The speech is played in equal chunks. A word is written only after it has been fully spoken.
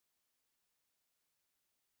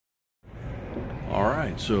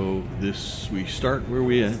right, so we start where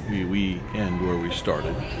we end. We end where we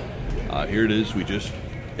started. Here it is. We just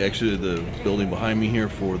exited the building behind me here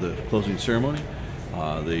for the closing ceremony.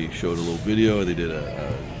 They showed a little video. They did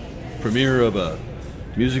a premiere of a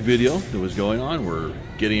music video that was going on. We're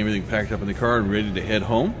getting everything packed up in the car and ready to head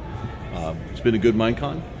home. It's been a good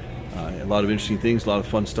Minecon. A lot of interesting things, a lot of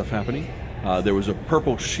fun stuff happening. There was a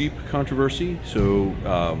purple sheep controversy. So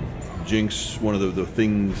Jinx, one of the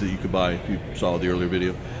things that you could buy, if you saw the earlier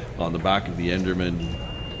video, on the back of the Enderman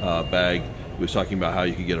bag, was talking about how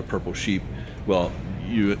you could get a purple sheep. Well,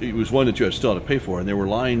 it was one that you still had to pay for, and there were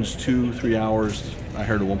lines 2-3 hours. I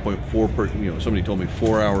heard at 1.4 somebody told me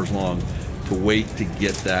 4 hours long to wait to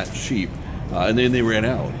get that sheep, and then they ran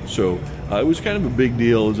out. So it was kind of a big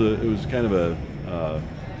deal. It was kind of it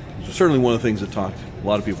was certainly one of the things that a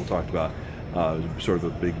lot of people talked about. It was sort of a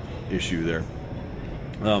big issue there.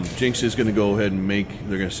 Jinx is going to go ahead and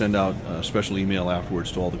they're going to send out a special email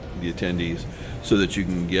afterwards to all the attendees so that you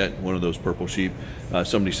can get one of those purple sheep.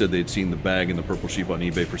 Somebody said they'd seen the bag and the purple sheep on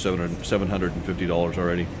eBay for $750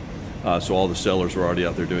 already. So all the sellers were already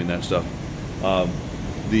out there doing that stuff.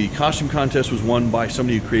 The costume contest was won by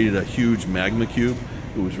somebody who created a huge magma cube.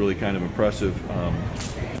 It was really kind of impressive. I'm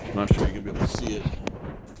not sure you're going to be able to see it,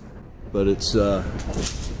 but it's you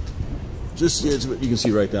can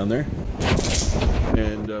see right down there.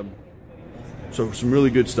 And so some really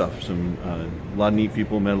good stuff. A lot of neat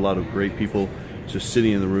people. Met a lot of great people. Just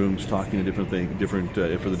sitting in the rooms, talking to different things,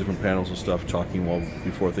 for the different panels and stuff. Talking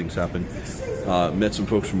before things happen. Met some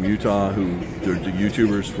folks from Utah who they're the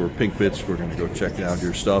YouTubers for Pink Bits. We're going to go check out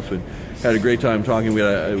your stuff and had a great time talking. We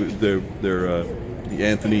had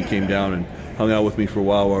Anthony came down and hung out with me for a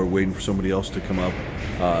while we were waiting for somebody else to come up.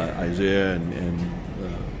 Isaiah and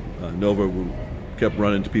Nova kept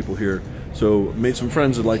running to people here. So made some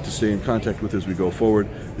friends I'd like to stay in contact with as we go forward.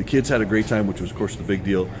 The kids had a great time, which was of course the big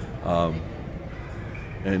deal.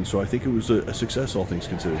 And so I think it was a success, all things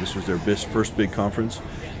considered. This was their first big conference,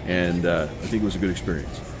 and I think it was a good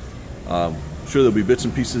experience. Sure, there'll be bits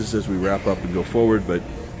and pieces as we wrap up and go forward, but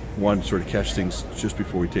wanted to sort of catch things just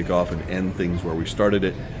before we take off and end things where we started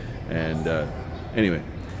it. And anyway,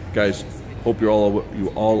 guys, hope you all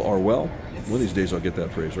are well. One of these days I'll get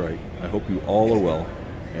that phrase right. I hope you all are well.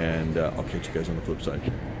 And I'll catch you guys on the flip side.